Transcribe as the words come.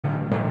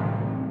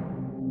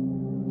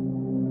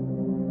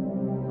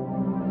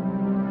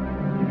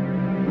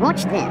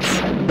Watch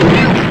this.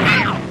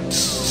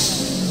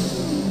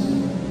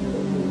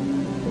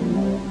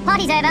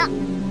 Party's over.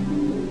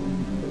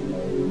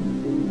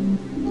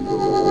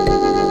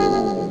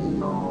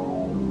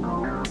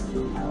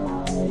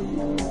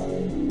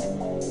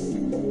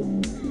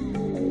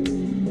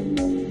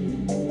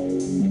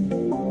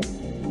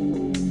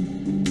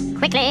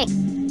 Quickly.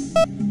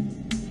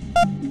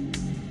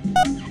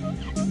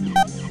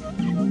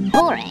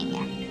 Boring.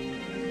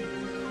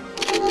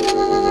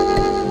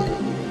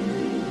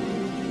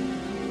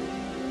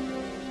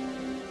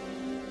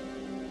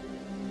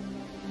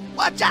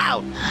 Watch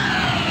out!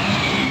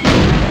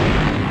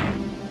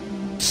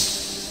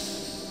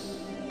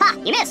 Ha!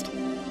 You missed!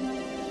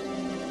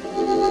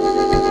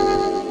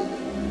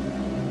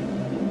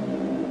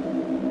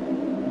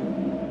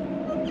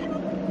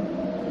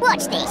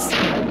 Watch this!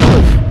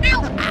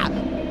 Ow! Ow!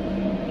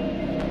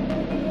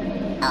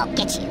 I'll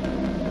get you.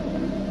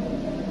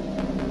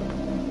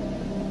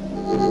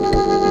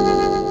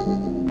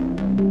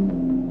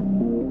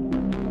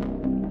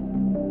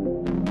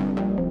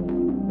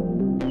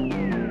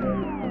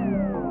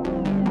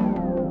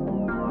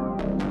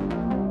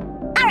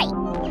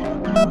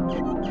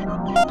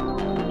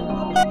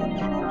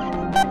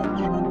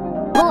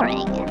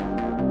 Boring.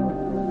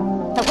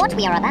 For what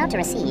we are about to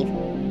receive.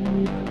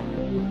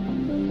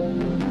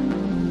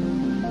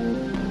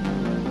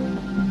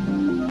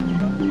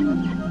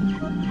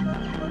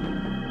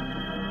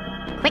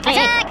 Quickly!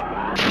 Attack!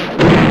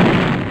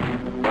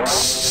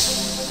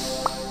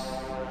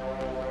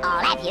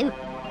 I'll have you.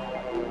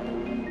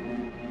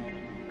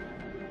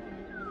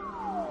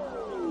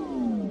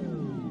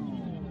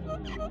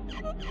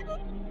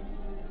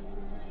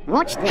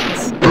 Watch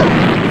this.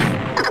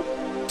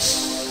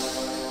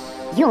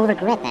 You'll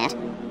regret that.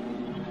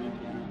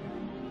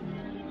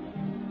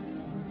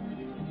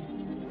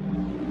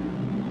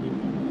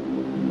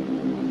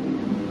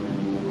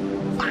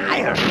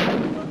 Fire!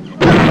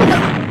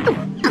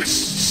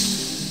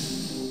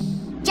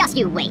 Just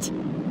you wait.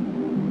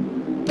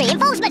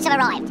 Reinforcements have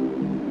arrived.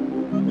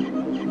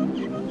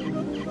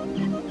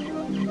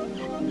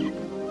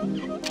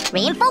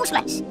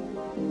 Reinforcements.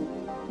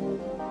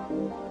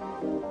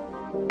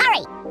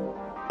 Hurry!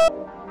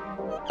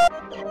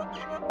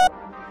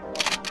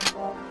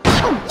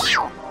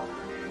 Yow!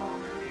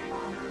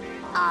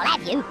 I'll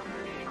have you.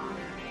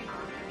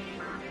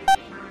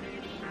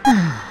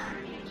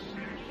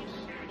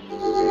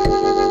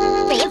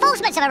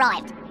 Reinforcements have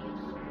arrived.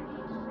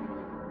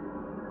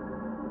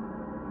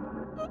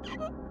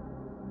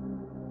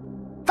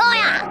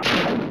 Fire!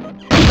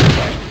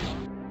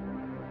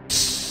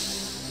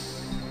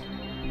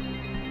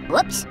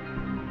 Whoops.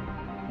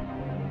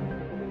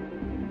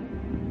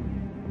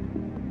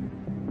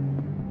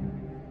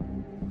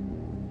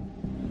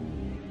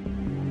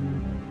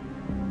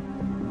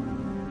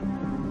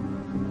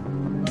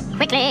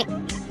 Quickly!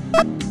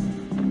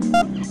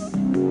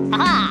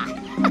 Aha!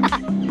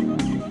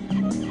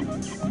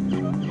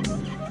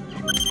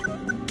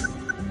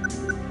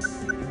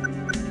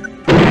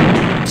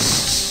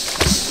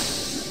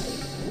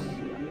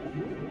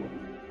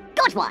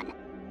 Got one!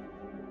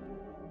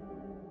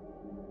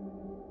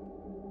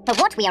 For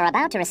what we are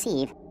about to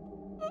receive.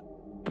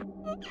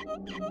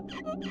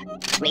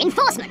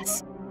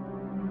 Reinforcements!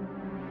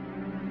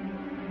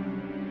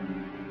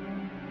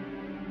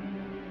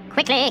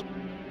 Quickly!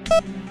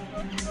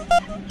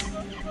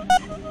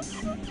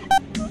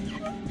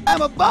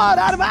 I'm a ball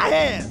out of my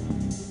hand!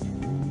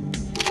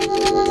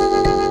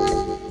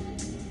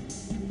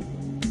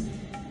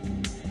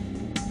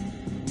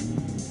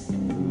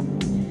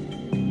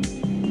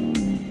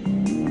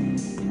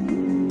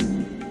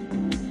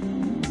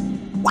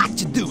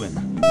 What you doing?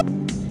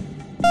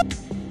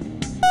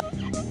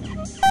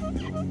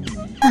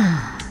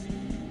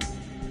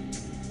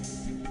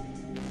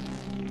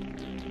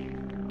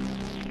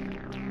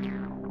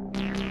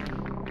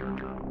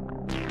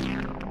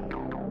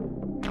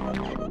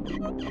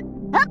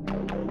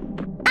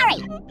 Hurry!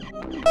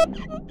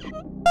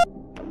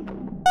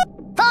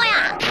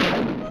 Fire!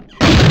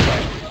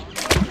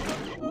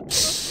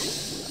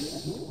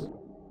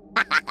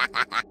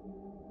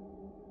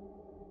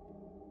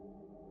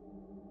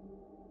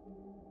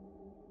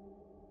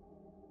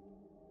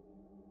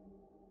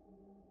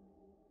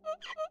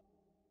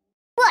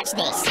 Watch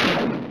this!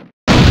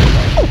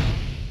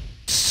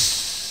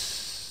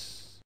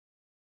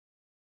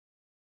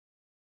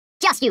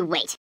 Just you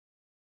wait.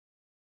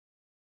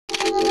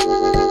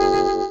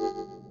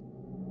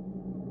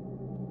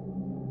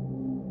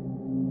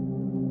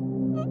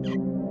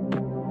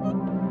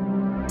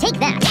 Take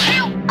that!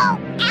 Ow! Oh,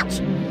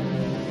 ouch!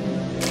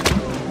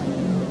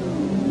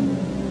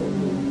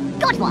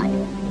 Got one!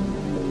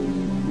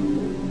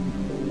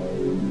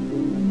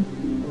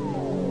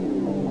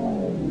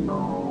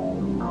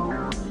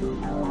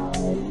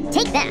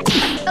 Take that!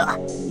 Ugh.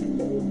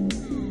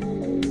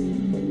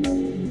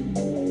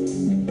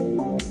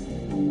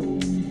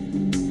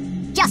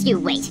 Just you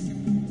wait.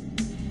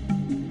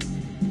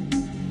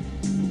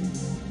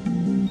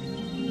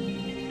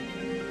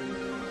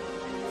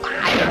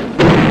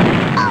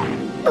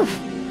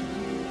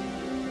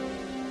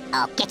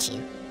 I'll get you.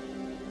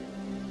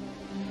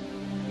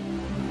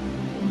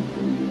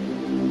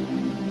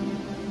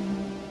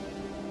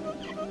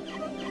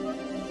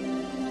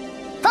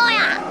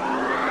 Fire!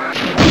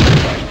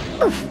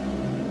 Oof.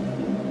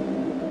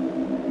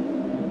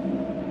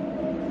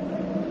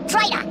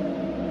 Traitor!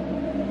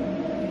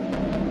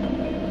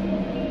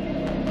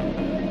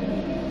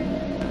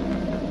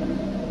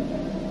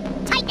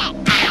 Take that!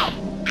 Ow!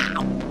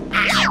 Ow!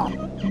 Ow!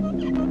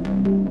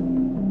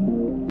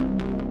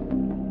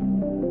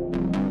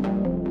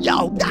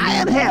 Yo,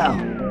 die in hell!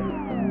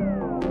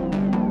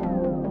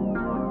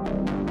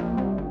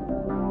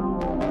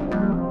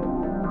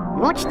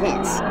 Watch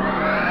this.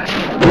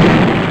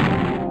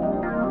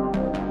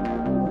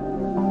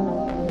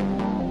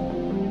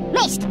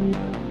 Missed!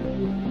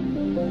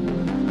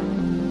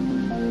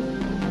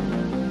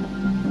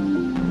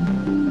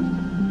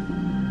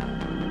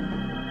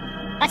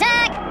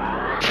 Attack!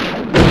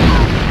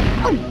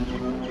 Oh!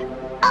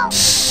 Oh!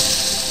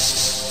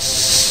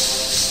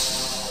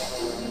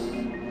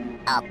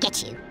 I'll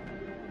get you.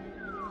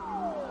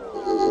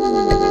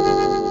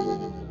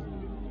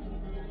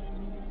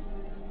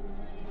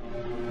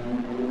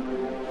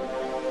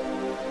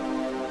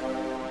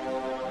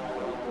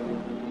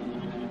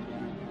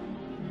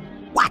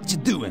 What you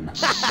doing?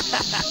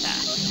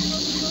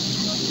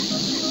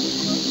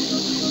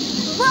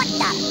 What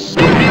the?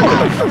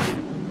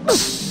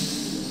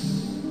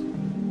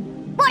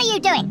 What are you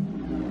doing?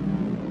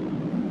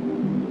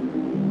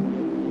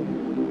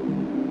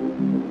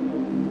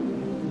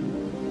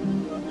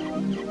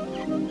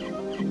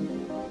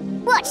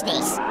 Watch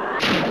this.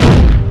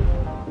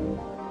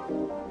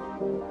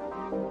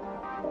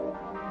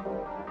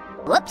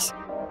 Whoops.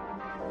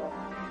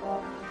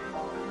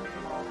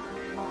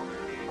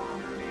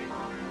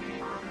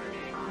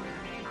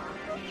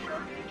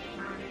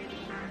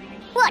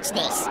 Watch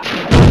this.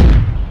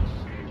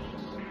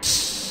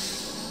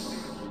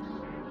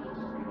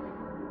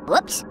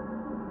 Whoops.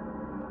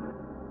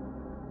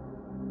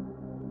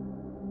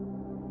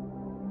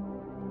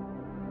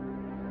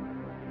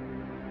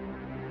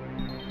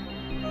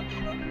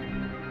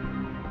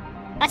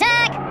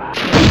 Attack!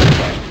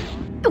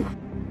 Ooh.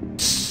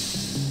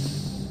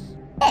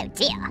 Oh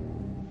dear.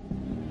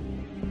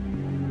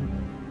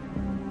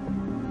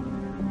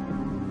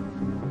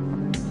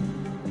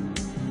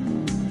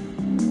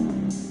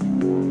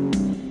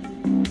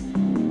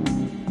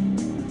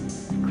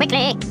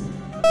 Quickly!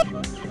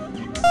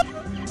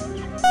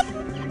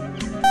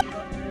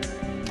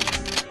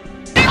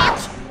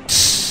 Ouch!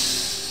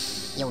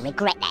 You'll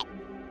regret that.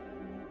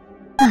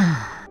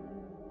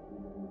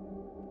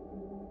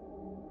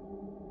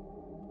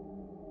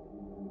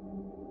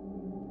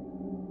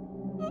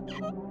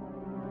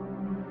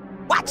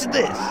 Watch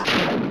this!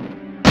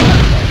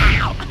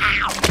 Ow!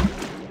 Ow!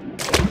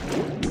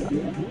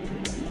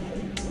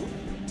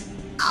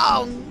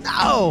 Oh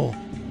no!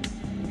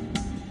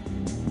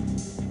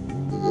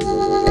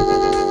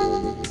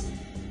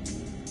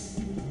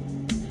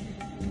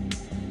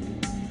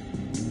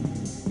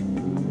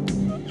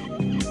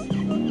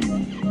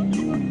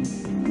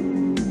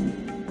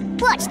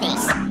 Watch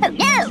this! Oh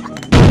no!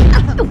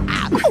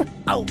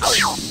 Oh,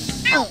 ow!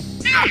 Ow!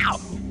 Ow!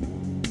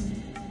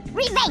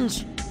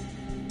 Revenge!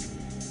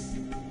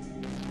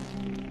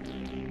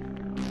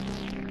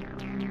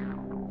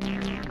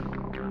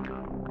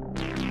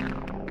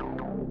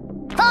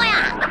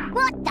 Fire!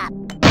 What the?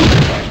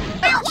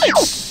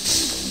 Ouch!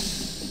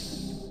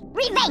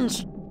 Revenge!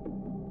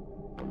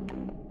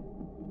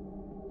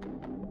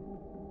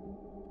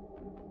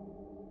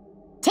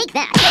 Take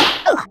that!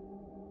 Ugh.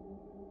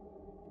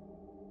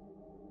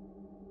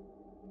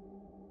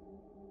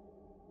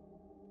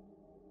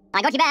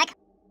 I got you back.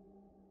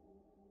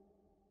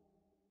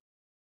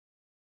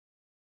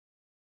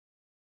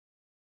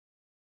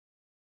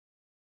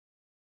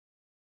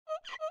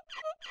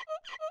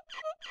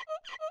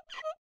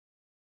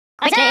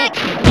 Attack!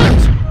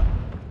 Ouch!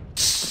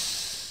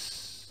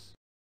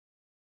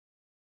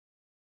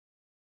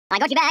 I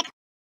got you back.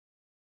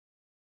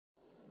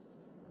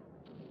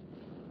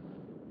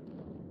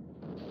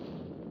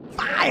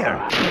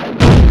 Fire!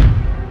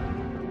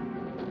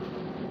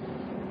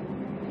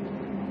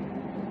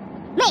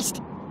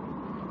 Missed!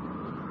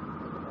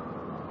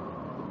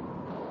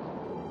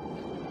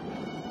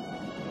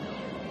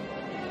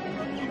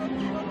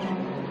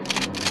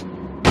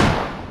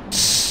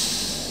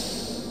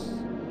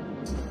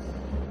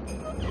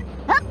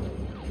 Up!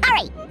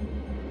 Hurry!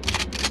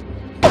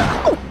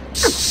 Ouch!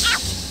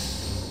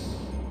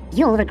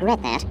 You'll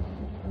regret that.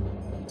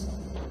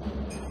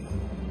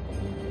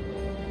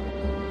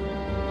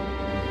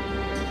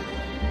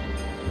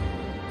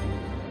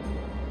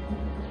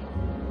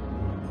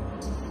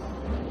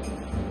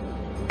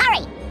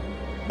 Hurry!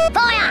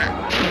 Fire!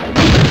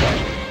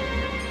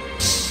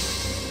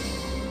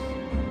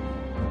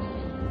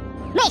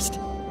 Missed!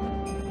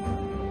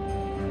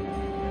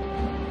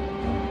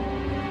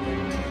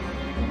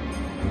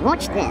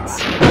 Watch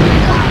this.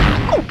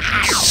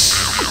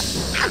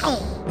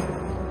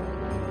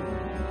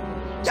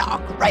 Y'all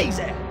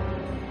crazy!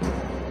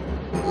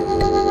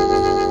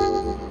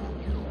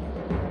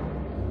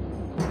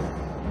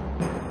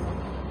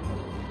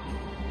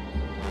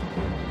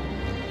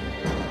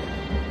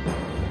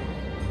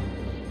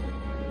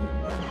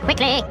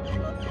 Quickly!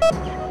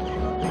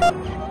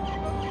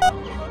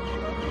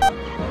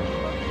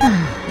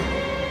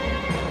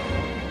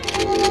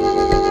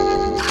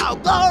 Oh,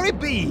 glory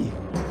be!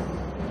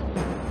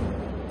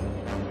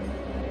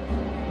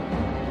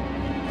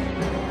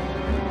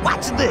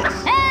 Watch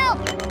this! Help!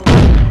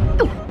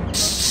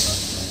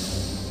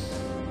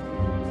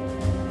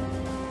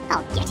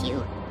 I'll get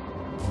you.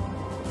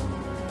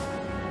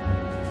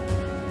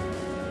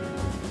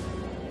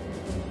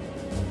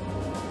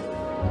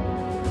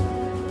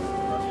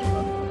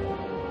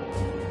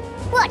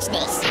 Watch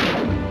this.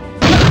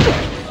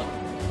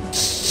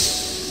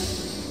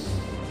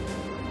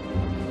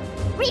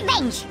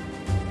 Revenge!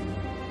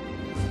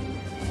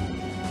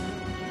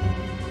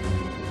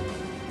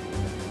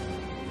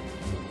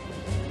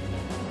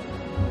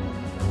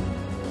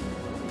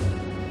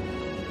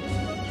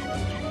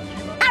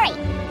 Hurry!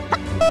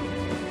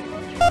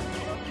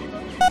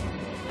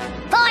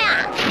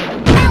 Fire!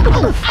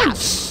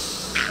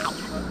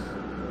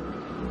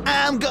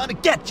 I'm gonna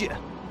get you!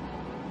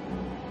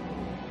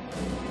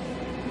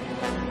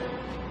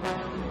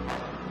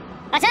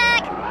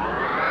 Attack!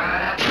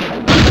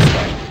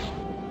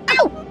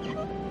 Ow!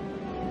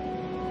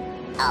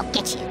 I'll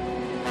get you.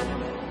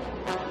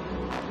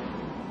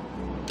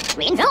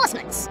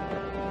 Reinforcements!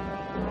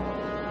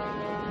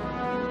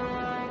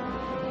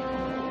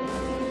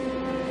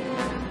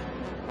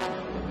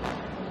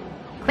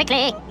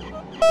 Quickly!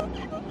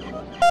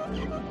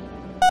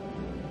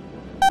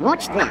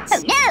 Watch this.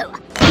 Oh no!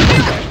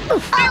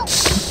 Ow!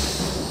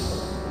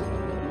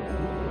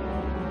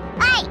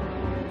 Hey!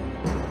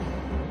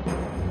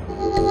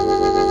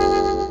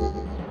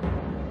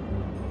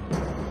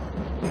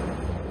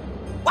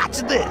 Watch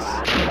this!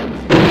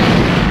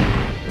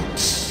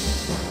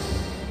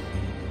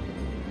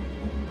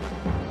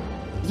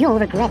 You'll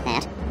regret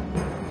that.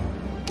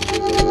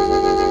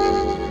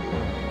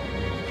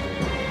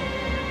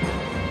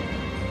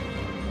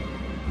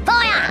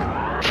 Fire!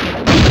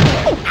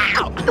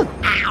 Ow!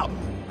 Ow!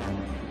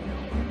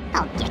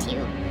 I'll get you.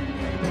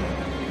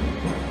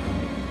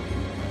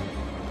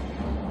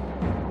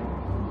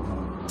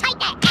 Take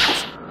that!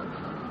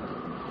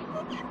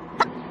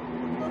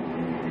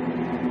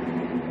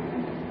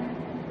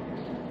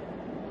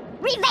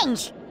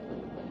 Revenge!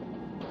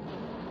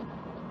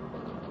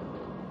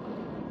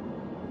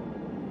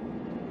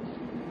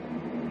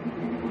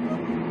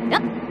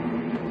 Yup.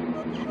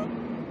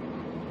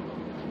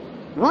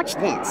 Watch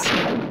this.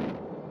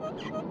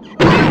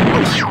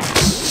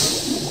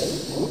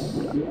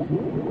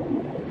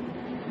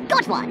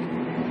 Got one!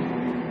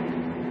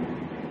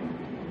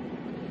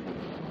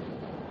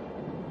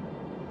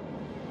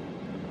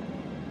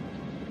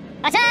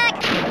 Attack!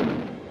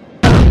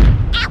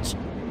 Ouch!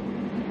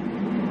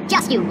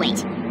 Just you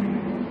wait.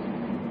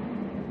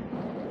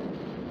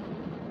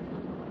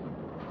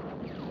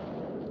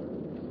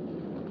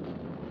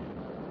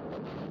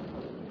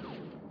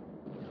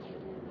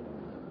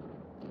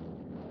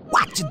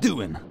 What you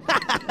doing?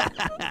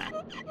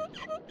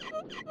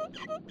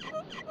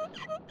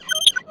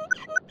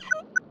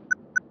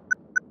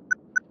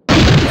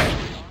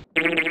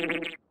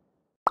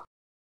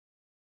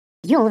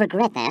 You'll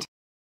regret that.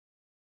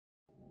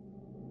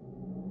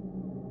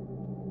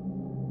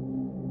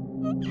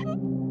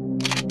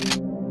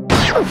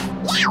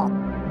 Yow!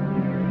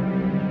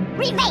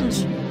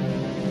 Revenge!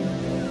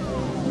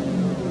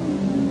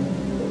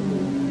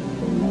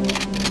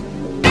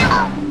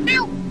 Ow!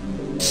 Ow!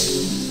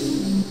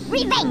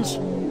 Revenge!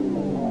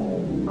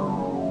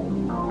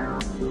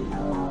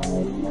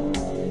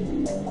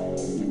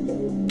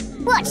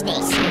 Watch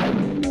this.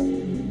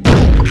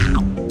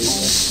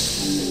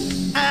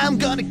 I'm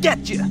gonna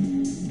get you!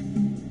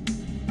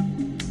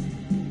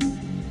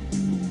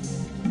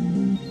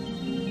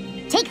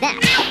 Take that.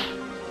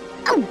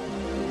 Oh!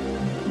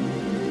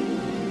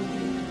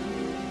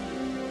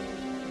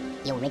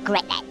 You'll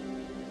regret that.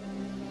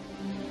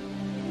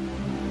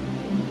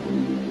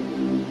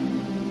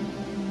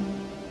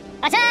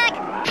 Attack!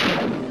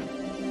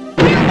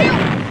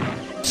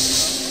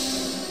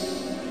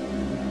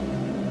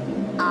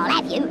 I'll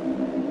have you.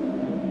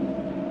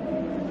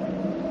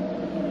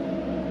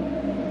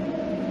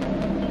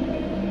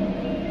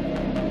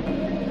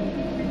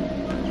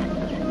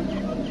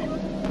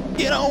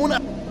 Get on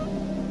up!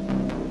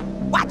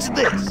 Watch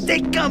this!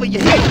 Take cover, you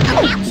hear?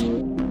 Ouch!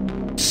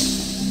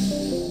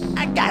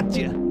 I got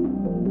you!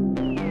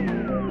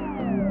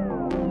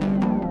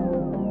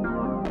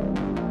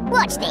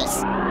 Watch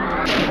this.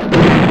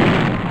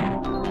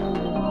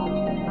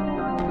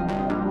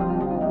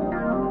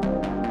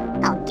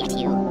 I'll get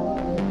you.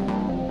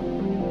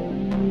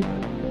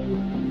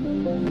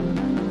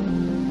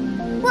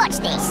 Watch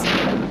this.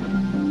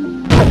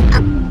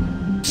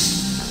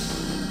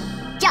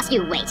 Just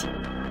you wait.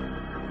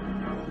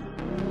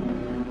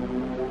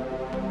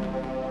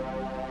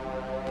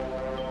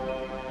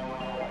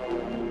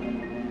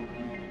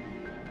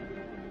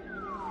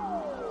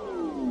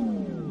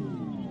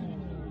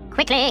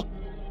 Quickly.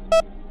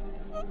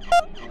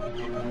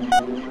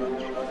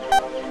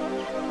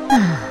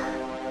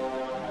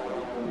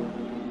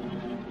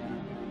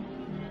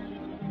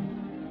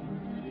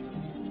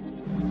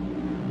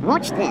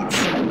 Watch this.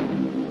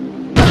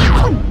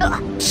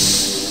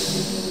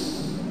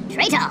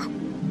 Traitor!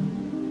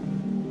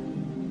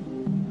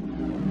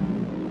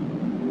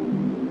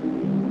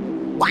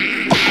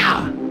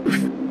 Wow!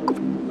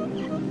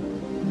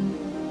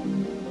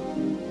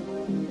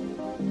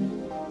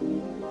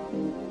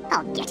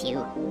 I'll get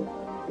you.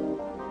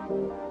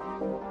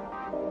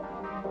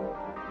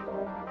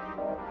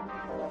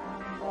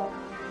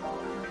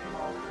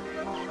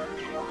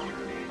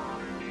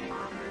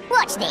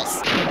 Watch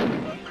this.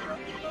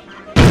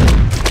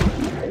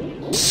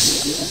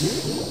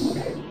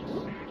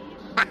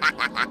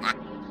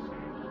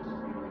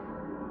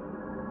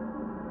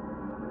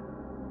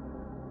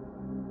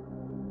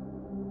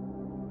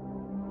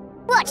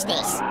 Watch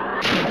this.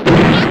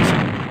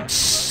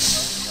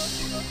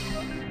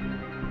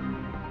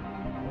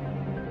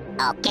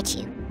 I'll get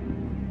you.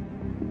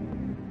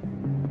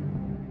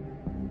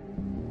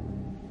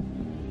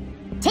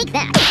 Take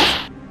that.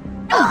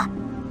 Ugh.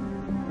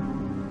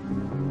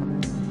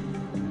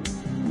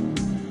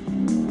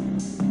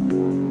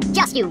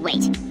 Just you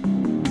wait.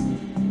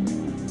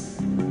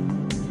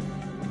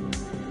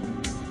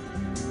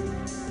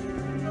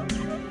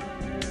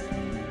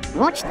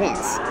 Watch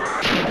this.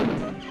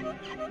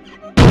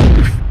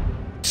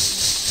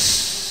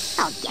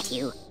 I'll get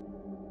you.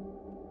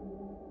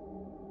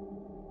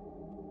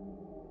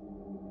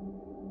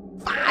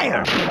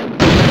 Fire!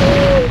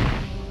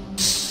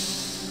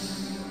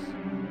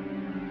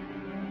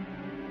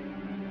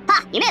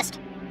 Ha! You missed!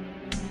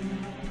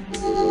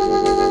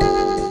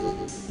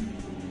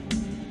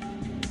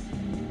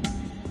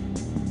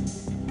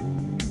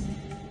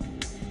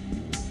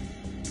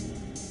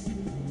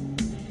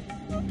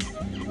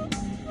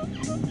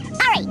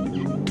 Hurry!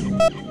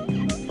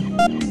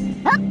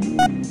 Hup!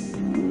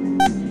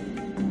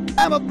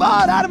 I'm a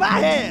ball out of my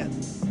hands!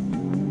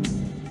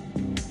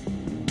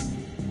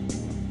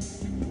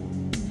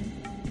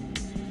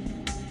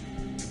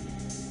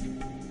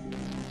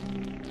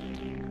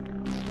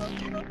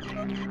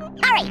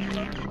 Hurry!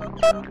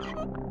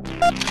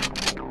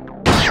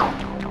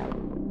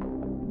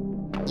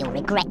 You'll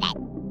regret that.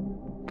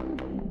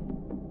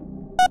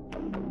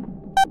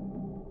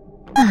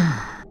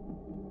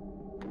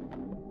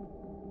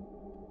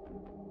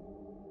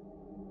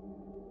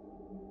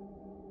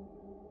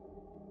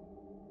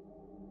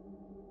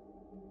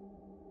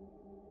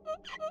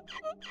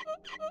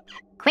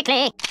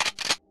 Quickly!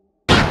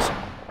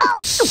 Oh.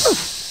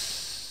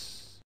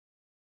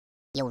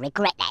 You'll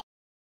regret that.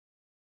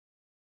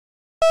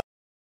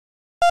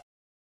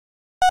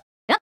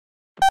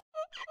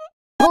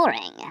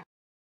 Boring.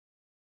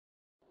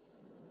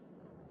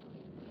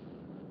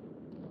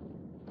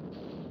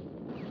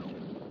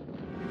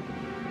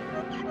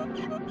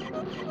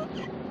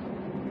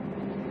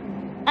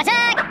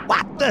 Attack!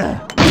 What the?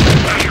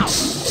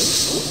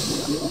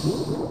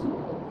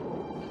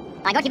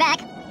 I got you back.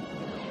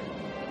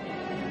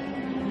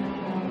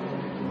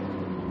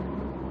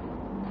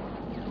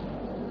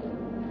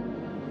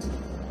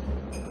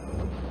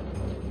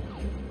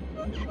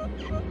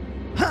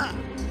 Huh.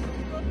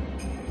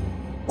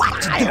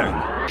 Watch there!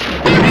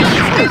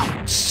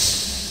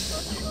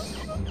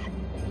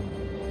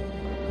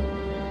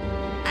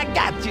 I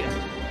got you!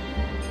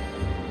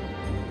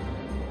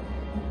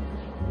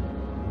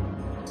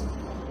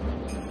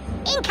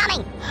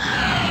 Incoming!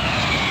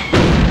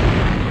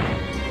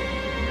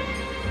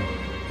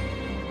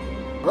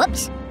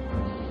 Whoops.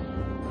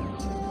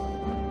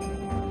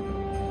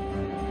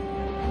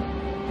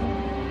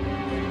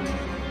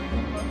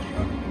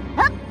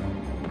 Hup.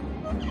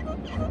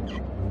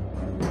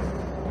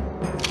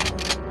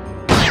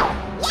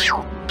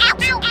 Yow!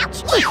 Ouch! Ouch!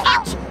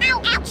 Ouch! Ow!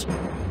 Ouch!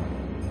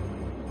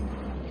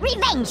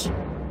 Revenge!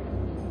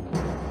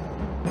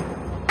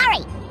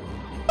 Hurry!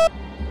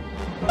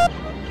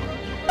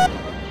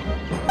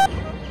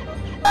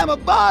 I'm a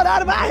ball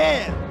out of my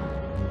hand!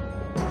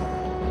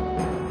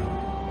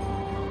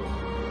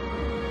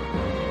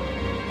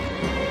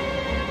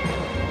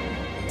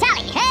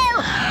 Tally ho!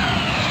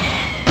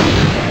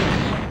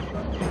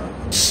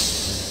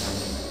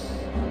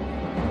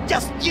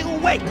 Just you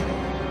wait!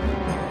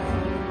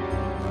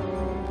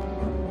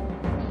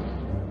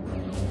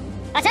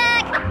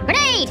 Attack!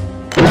 Grenade!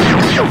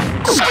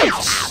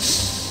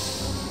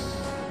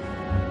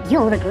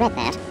 You'll regret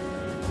that.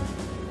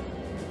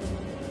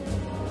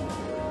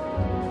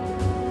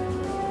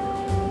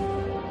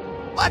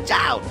 Watch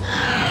out!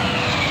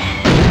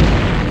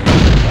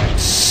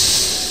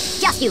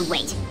 Just you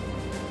wait.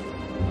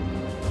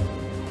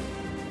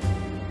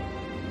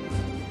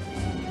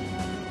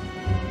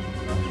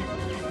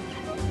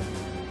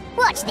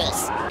 Watch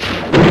this.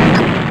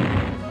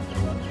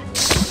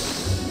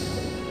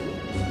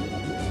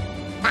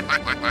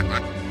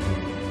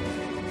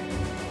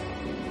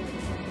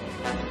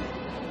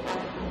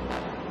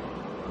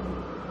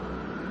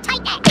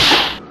 Take that.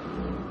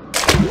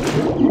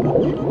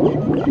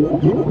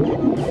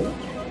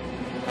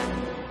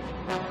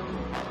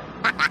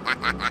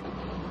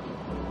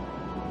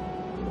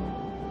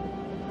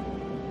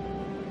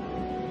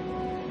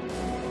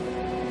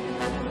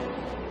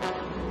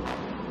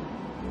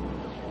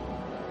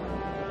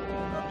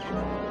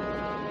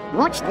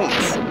 Watch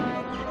this.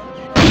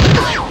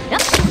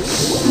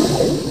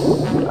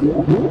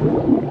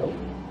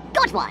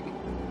 Got one.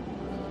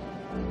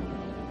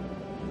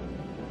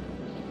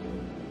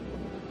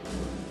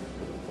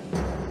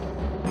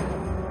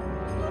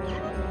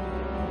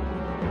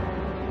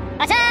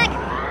 Attack!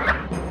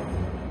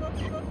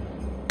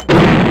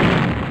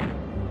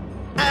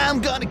 I'm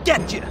gonna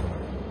get you.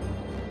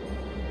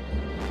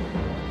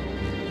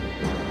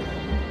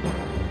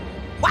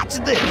 Watch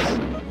this.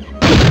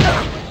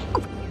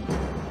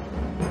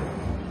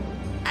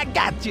 I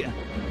got you.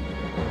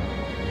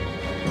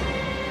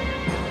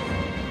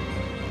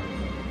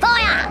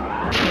 Fire!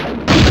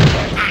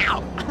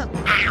 Ow!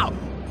 Ow!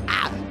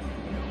 Ow!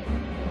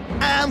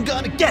 I'm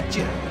gonna get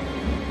you.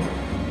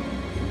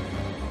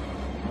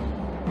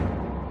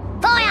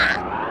 Fire!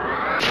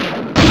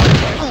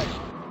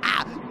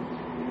 Ow!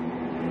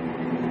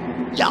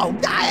 Yo,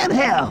 die in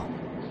hell!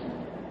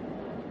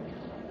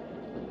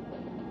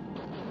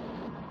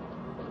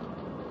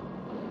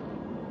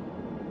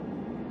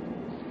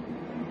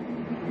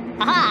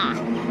 Aha!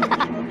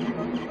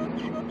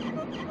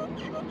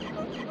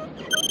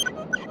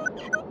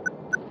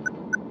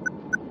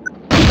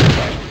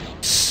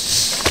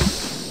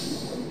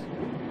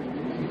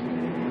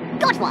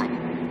 Got one.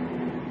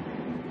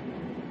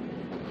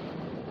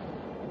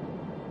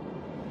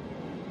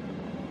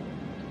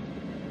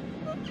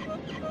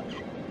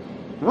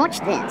 Watch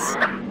this.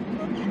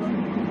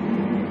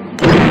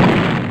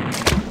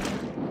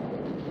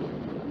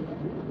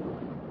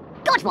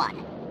 Got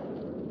one.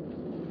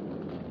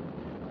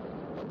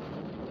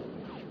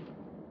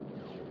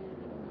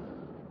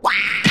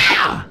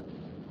 Wow!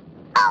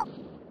 Oh!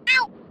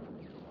 Ow!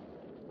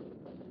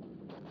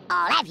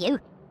 I'll have you.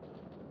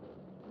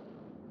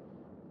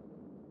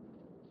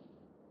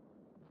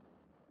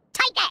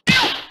 Take that!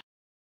 Ow!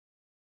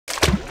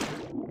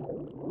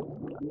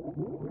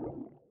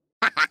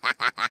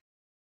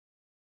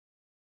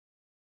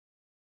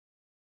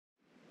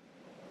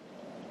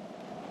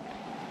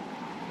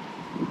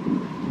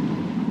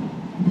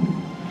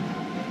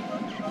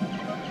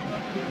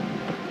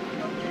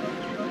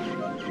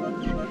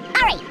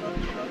 Hurry!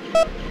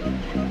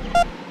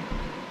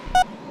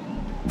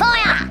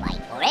 Fire!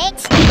 Wait for it!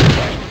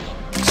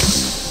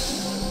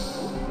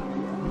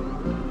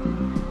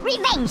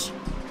 Revenge!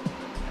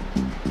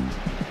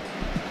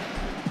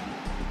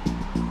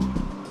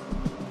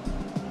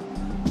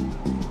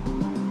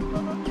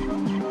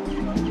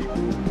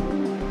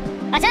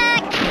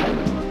 Attack!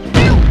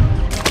 Ow!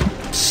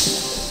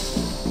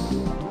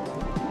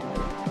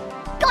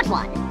 Got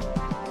one!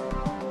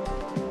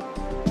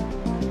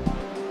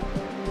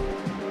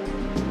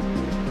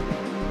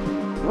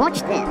 Watch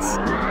this.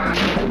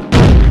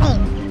 Oh!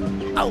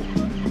 Oh!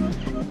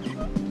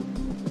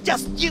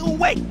 Just you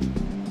wait!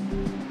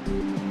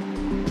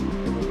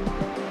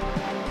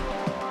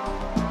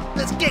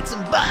 Let's kick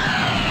some butt!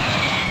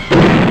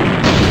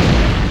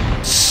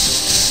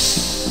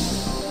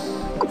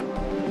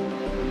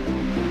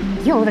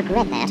 You'll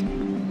regret that.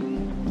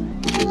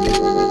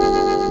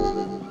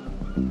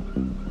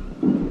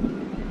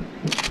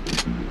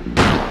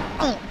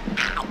 Oh!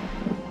 Ow!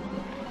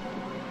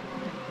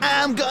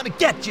 I'm gonna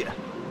get you!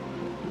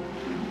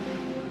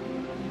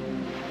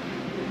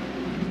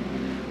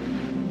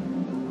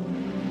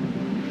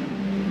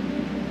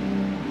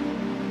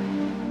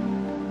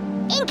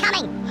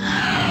 Incoming!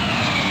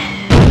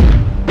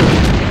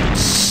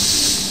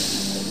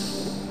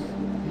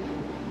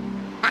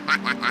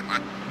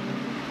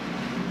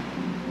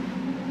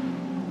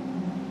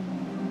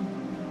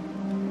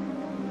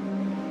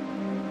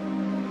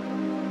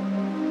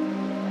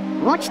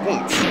 Watch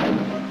this.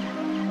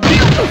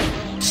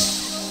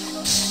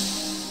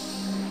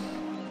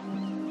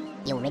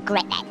 You'll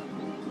regret that.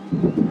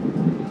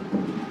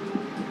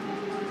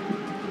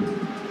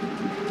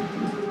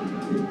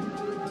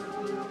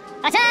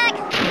 Attack!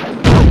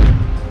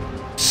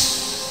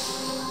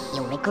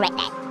 You'll regret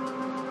that.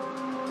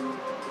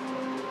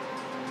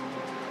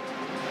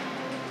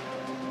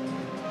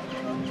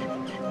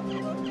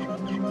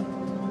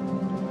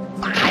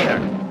 Fire!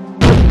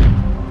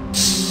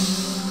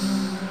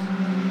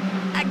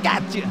 I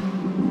got you!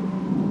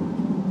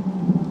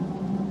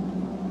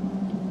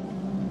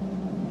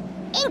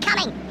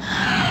 Incoming!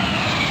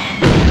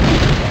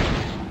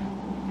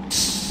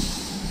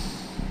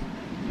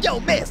 Yo,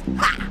 missed!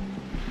 Ha!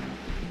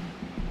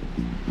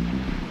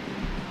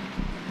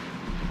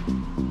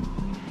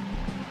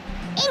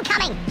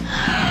 Incoming!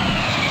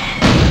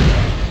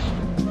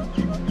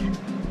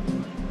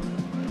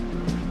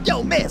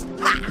 Yo, missed!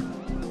 Ha!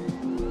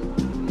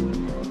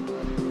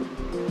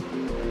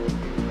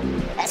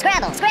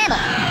 Scramble! Scramble!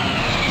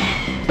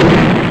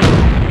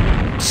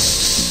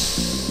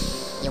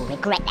 You'll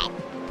regret that.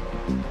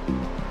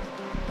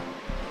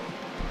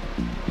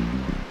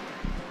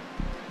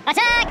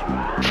 Attack!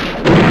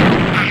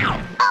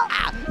 Ow! Oh!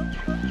 Ow!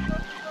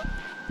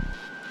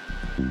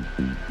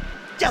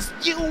 Just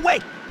you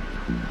wait!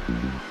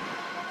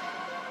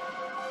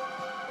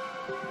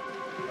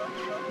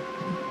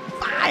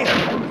 Fire!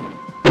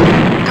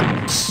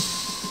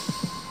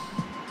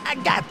 I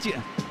got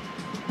you!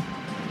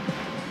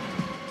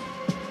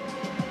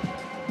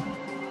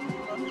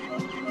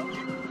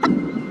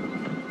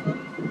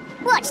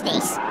 Watch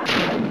this.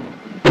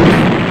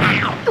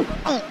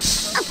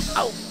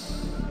 Oh.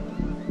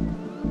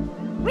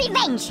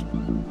 Revenge.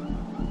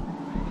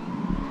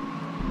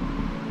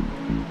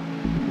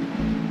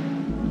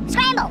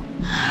 Scramble.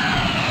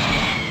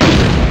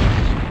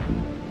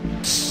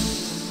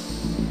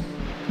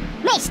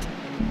 Missed.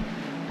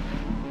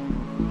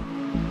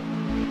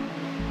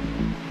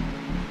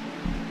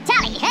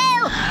 Tally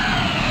ho!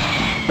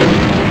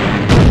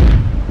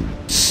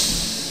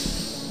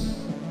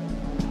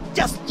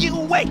 Just you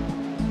wait.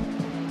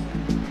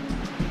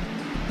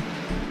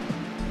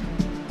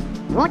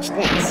 Watch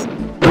this.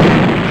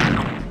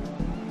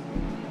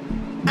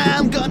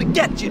 I'm gonna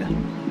get you.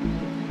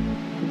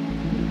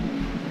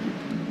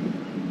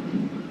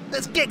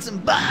 Let's kick some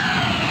butt.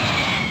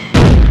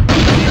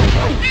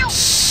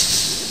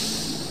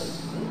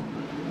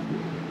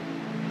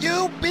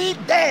 You be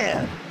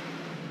damned.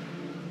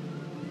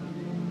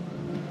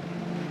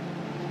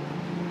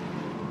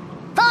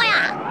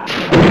 Fire!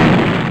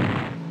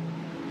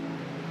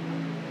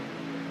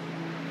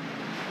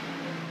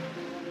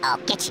 I'll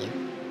get you.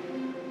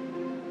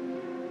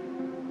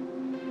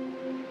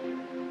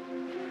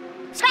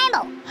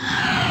 Scramble!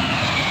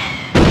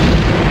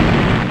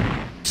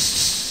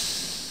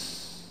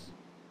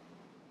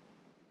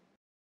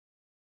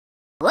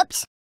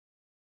 Whoops.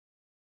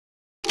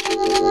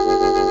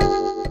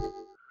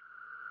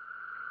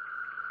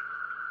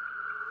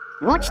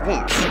 Watch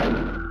this.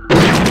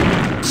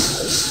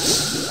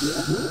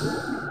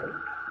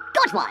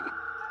 Got one.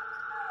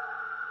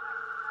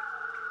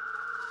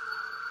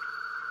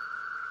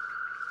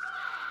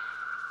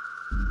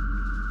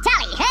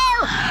 Tally ho!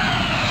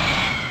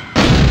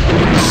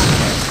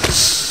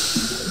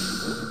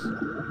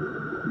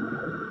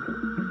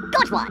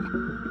 Got one.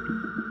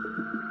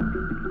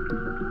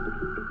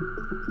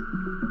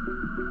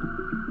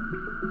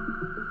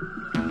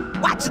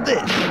 Watch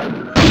this.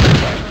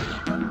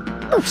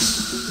 Oof.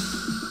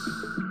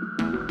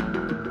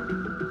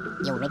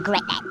 You'll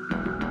regret that.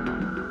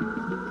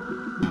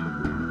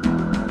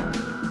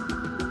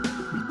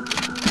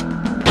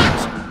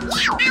 Ouch!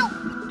 Ow! Ow!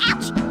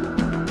 Ouch!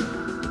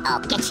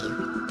 I'll get you.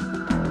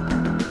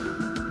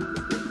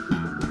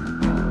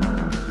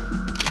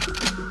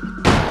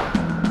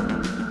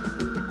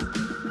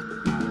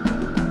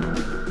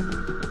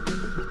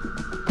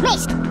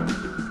 Missed!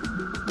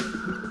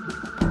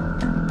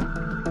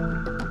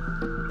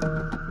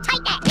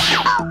 Take that!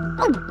 Oh!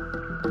 Oh.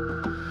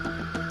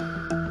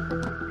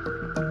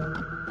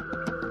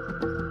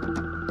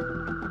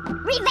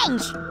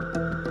 Revenge!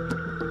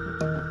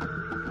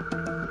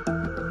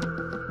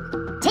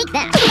 Take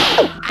that!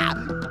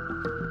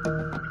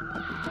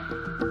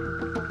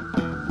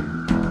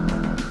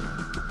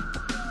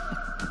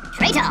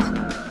 Traitor!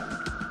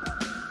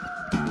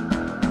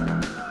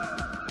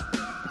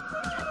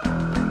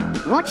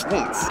 Watch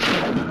this.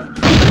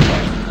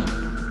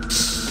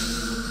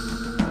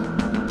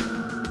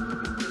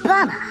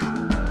 Bummer!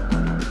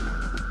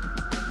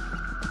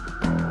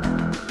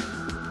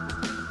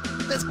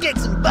 Let's kick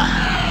some butt.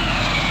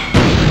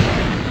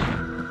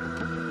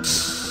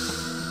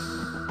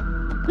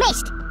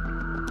 Missed!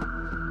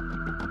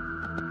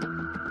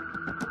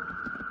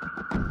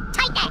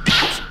 Take that!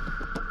 Ouch!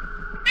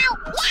 Ow!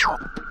 Yow!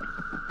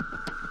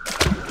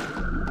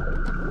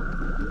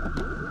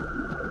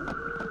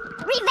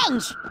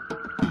 Revenge!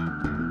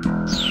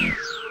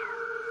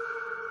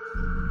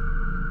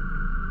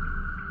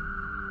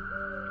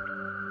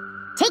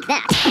 Take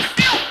that!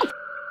 Ow!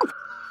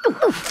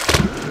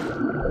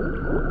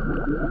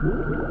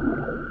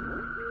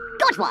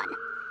 Got one!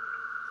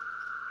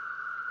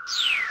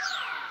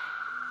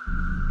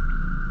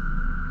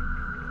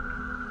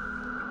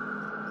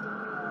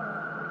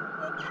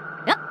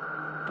 Yep.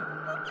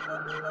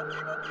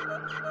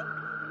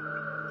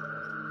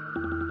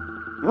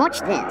 Watch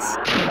this.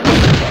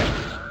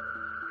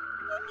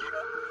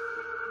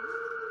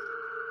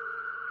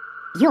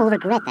 You'll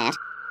regret that.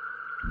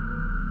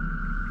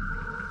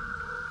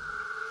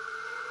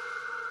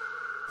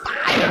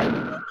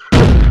 Fire!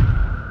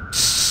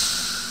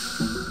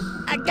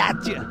 I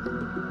got you.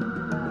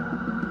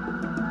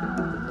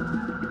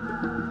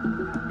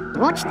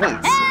 Watch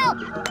this. Help!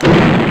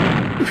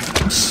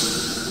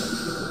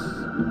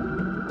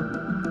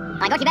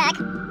 I got you back.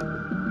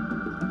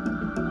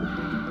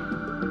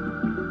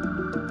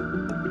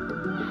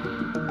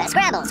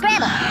 Scramble,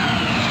 scramble!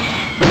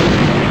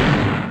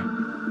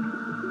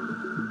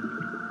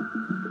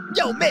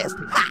 Yo, missed.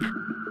 Ha!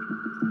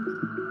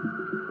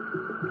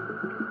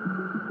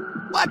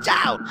 Watch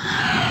out!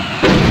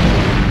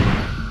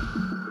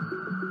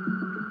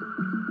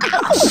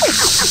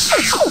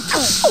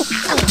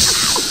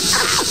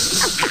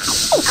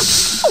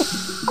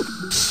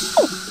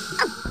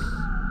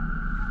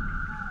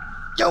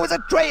 Yo, it's a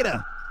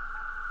traitor!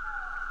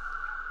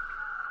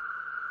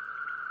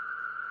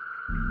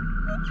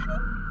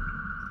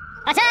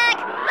 Attack!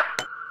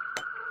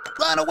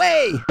 Run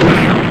away!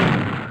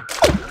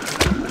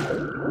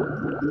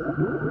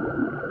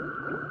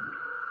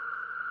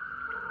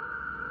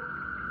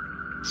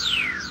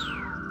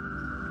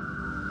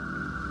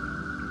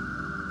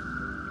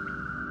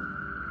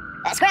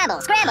 Scramble!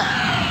 Scramble, scramble!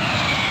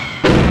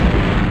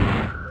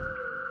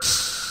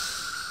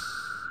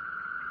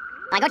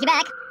 I got you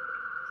back.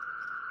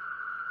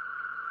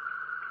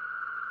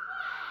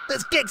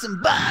 Let's kick some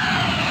butt.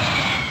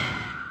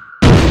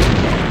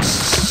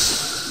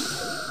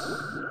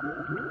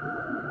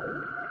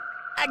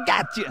 I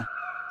got you.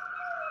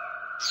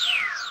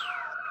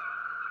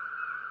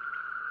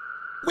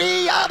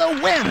 We are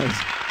the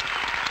winners.